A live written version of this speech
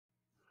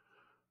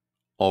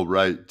All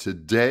right,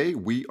 today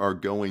we are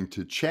going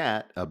to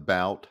chat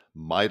about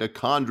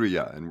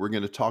mitochondria, and we're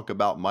going to talk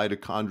about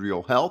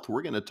mitochondrial health.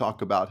 We're going to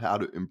talk about how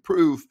to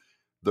improve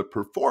the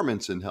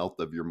performance and health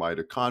of your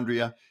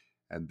mitochondria.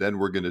 And then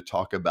we're going to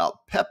talk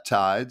about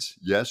peptides.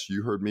 Yes,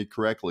 you heard me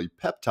correctly,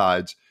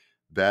 peptides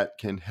that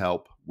can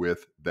help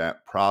with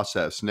that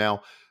process.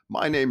 Now,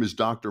 my name is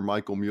Dr.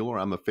 Michael Mueller.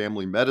 I'm a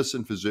family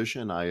medicine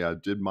physician. I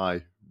did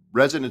my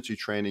residency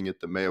training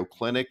at the Mayo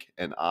Clinic,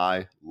 and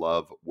I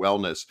love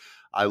wellness.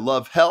 I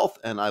love health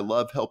and I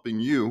love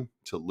helping you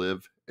to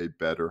live a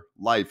better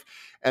life.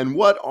 And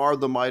what are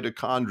the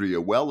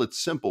mitochondria? Well, it's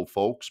simple,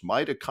 folks.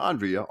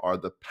 Mitochondria are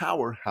the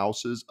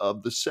powerhouses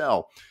of the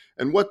cell.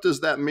 And what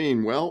does that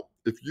mean? Well,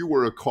 if you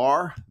were a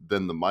car,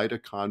 then the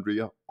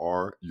mitochondria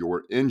are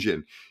your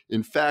engine.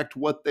 In fact,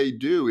 what they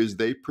do is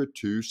they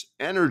produce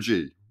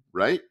energy,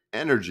 right?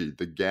 Energy,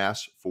 the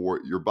gas for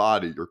your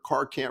body. Your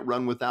car can't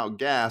run without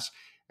gas,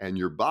 and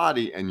your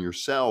body and your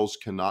cells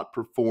cannot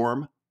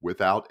perform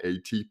without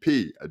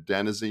ATP,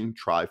 adenosine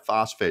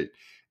triphosphate.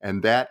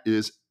 And that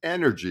is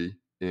energy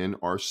in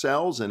our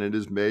cells, and it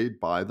is made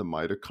by the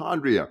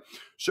mitochondria.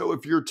 So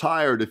if you're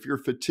tired, if you're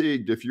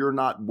fatigued, if you're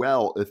not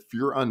well, if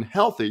you're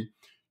unhealthy,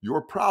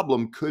 your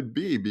problem could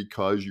be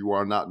because you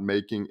are not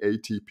making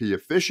ATP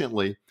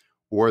efficiently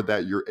or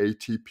that your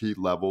ATP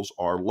levels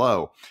are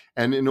low.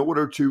 And in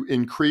order to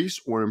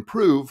increase or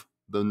improve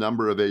the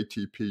number of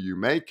ATP you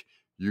make,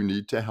 you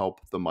need to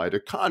help the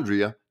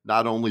mitochondria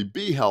not only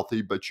be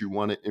healthy, but you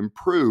want to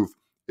improve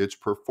its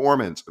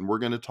performance. And we're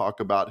going to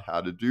talk about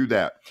how to do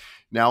that.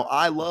 Now,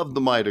 I love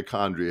the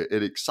mitochondria.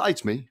 It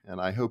excites me,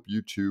 and I hope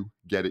you too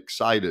get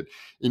excited.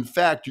 In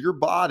fact, your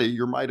body,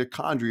 your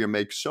mitochondria,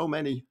 makes so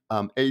many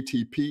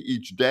ATP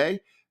each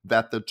day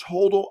that the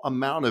total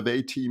amount of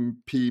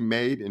ATP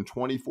made in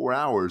 24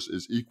 hours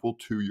is equal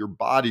to your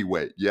body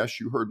weight.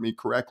 Yes, you heard me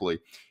correctly.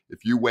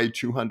 If you weigh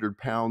 200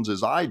 pounds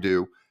as I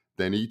do,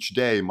 then each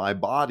day my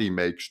body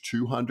makes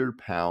 200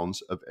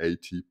 pounds of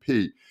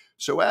ATP.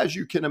 So as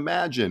you can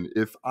imagine,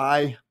 if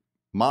my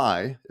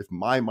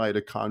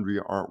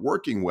mitochondria aren't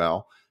working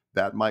well,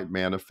 that might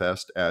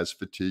manifest as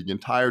fatigue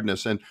and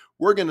tiredness. And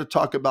we're going to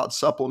talk about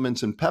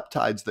supplements and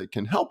peptides that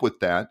can help with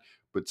that.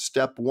 But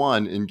step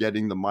one in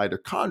getting the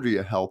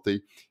mitochondria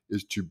healthy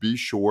is to be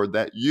sure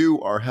that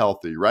you are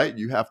healthy, right?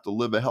 You have to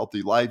live a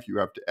healthy life. You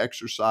have to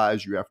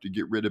exercise. You have to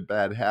get rid of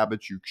bad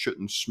habits. You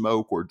shouldn't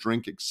smoke or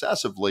drink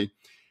excessively.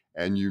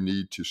 And you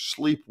need to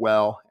sleep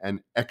well and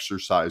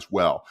exercise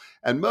well.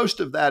 And most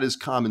of that is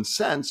common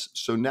sense.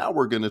 So now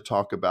we're going to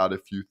talk about a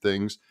few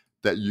things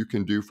that you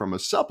can do from a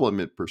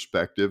supplement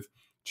perspective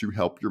to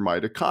help your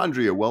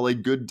mitochondria. Well, a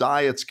good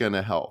diet's going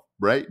to help,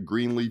 right?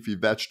 Green leafy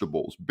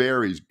vegetables,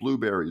 berries,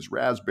 blueberries,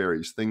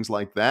 raspberries, things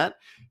like that.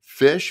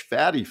 Fish,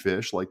 fatty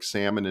fish like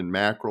salmon and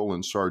mackerel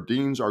and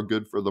sardines are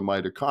good for the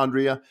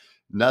mitochondria.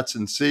 Nuts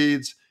and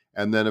seeds.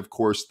 And then, of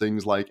course,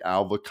 things like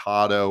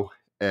avocado,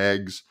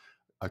 eggs,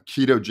 a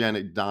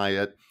ketogenic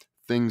diet,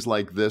 things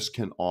like this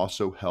can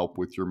also help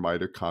with your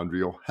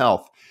mitochondrial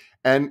health.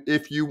 And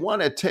if you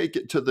want to take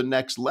it to the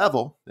next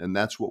level, and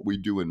that's what we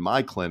do in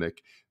my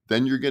clinic,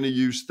 then you're going to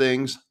use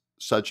things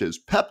such as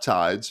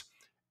peptides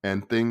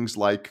and things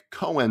like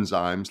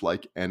coenzymes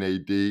like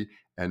NAD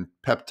and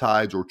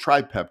peptides or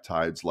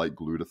tripeptides like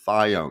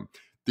glutathione.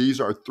 These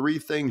are three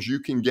things you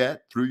can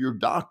get through your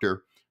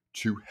doctor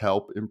to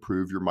help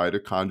improve your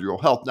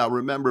mitochondrial health. Now,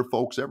 remember,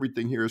 folks,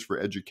 everything here is for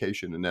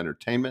education and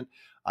entertainment.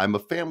 I'm a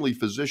family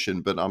physician,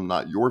 but I'm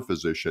not your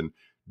physician.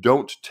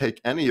 Don't take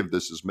any of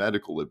this as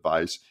medical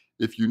advice.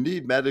 If you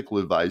need medical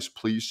advice,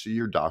 please see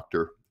your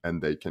doctor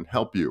and they can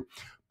help you.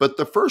 But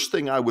the first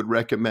thing I would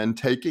recommend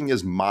taking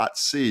is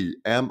MOTS-C,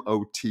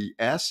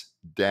 MOTS-C.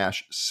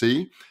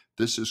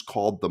 This is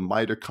called the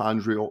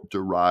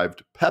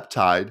mitochondrial-derived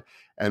peptide.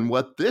 And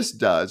what this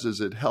does is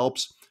it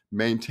helps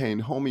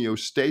maintain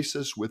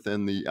homeostasis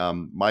within the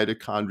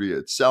mitochondria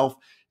itself.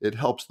 It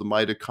helps the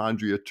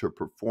mitochondria to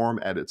perform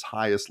at its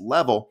highest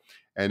level,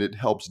 and it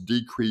helps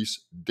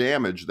decrease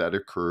damage that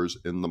occurs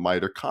in the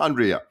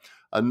mitochondria.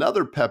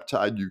 Another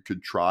peptide you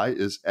could try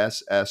is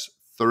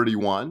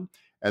SS31,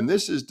 and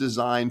this is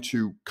designed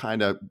to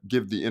kind of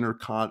give the inner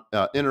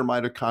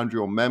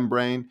mitochondrial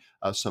membrane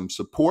some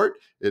support.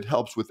 It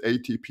helps with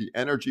ATP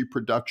energy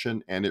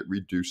production, and it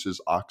reduces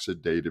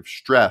oxidative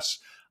stress.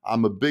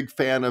 I'm a big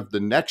fan of the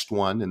next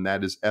one, and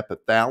that is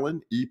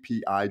epithalon,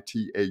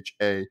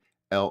 EPITHALON.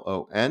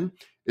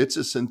 It's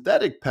a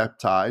synthetic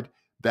peptide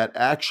that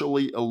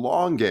actually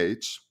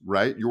elongates,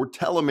 right, your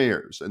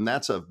telomeres. And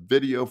that's a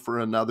video for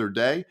another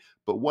day.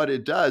 But what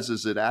it does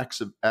is it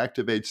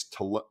activates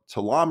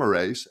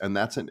telomerase, and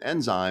that's an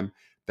enzyme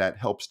that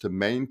helps to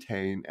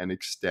maintain and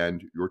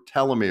extend your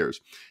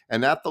telomeres.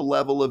 And at the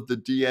level of the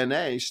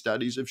DNA,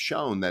 studies have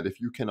shown that if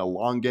you can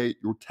elongate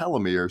your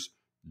telomeres,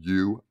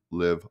 you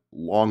live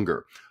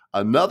longer.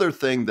 Another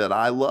thing that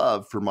I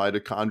love for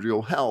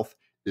mitochondrial health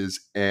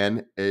is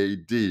NAD.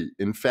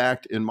 In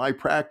fact, in my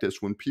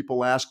practice, when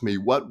people ask me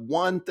what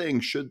one thing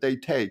should they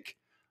take,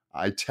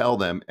 I tell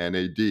them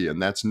NAD,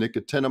 and that's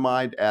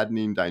nicotinamide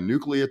adenine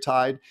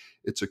dinucleotide.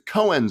 It's a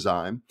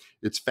coenzyme.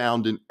 It's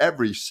found in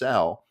every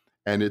cell,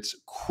 and it's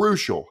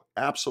crucial,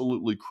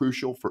 absolutely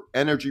crucial for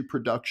energy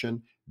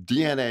production,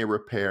 DNA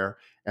repair,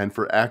 and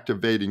for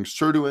activating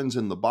sirtuins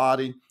in the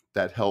body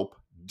that help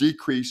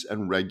decrease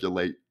and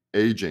regulate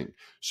aging.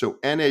 So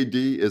NAD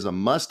is a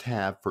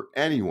must-have for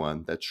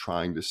anyone that's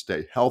trying to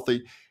stay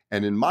healthy.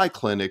 And in my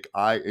clinic,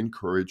 I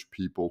encourage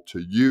people to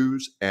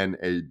use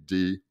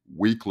NAD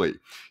weekly.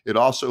 It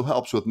also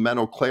helps with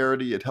mental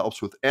clarity. It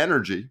helps with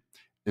energy.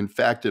 In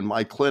fact, in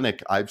my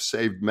clinic, I've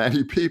saved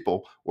many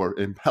people or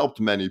helped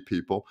many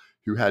people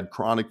who had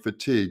chronic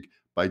fatigue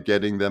by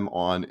getting them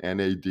on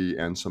NAD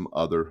and some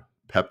other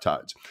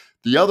peptides.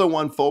 The other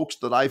one, folks,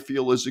 that I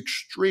feel is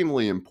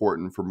extremely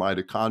important for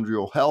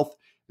mitochondrial health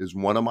is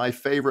one of my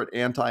favorite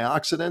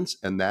antioxidants,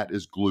 and that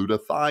is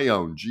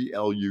glutathione,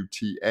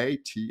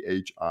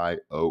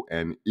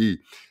 Glutathione.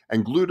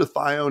 And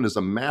glutathione is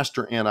a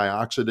master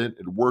antioxidant.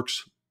 It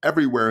works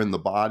everywhere in the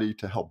body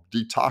to help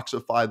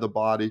detoxify the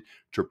body,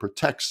 to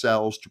protect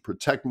cells, to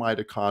protect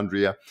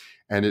mitochondria,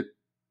 and it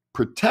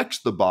protects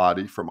the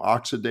body from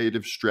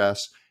oxidative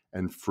stress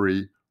and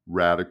free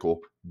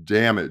radical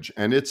damage.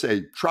 And it's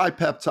a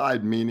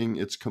tripeptide, meaning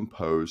it's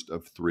composed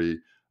of 3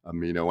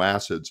 amino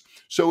acids.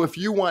 So if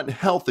you want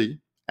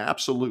healthy,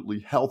 absolutely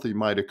healthy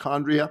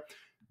mitochondria,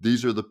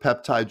 these are the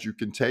peptides you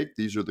can take.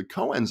 These are the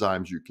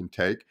coenzymes you can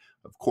take.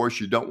 Of course,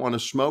 you don't want to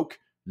smoke.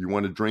 You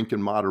want to drink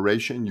in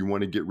moderation. You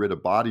want to get rid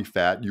of body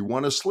fat. You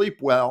want to sleep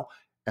well,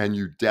 and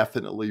you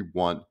definitely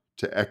want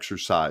to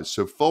exercise.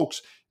 So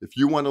folks, if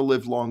you want to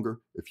live longer,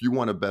 if you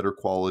want a better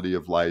quality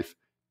of life,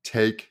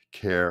 take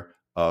care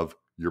of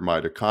your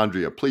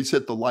mitochondria. Please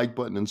hit the like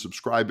button and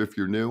subscribe if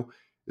you're new.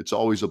 It's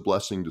always a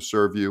blessing to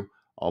serve you.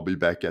 I'll be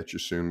back at you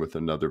soon with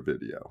another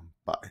video.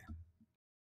 Bye.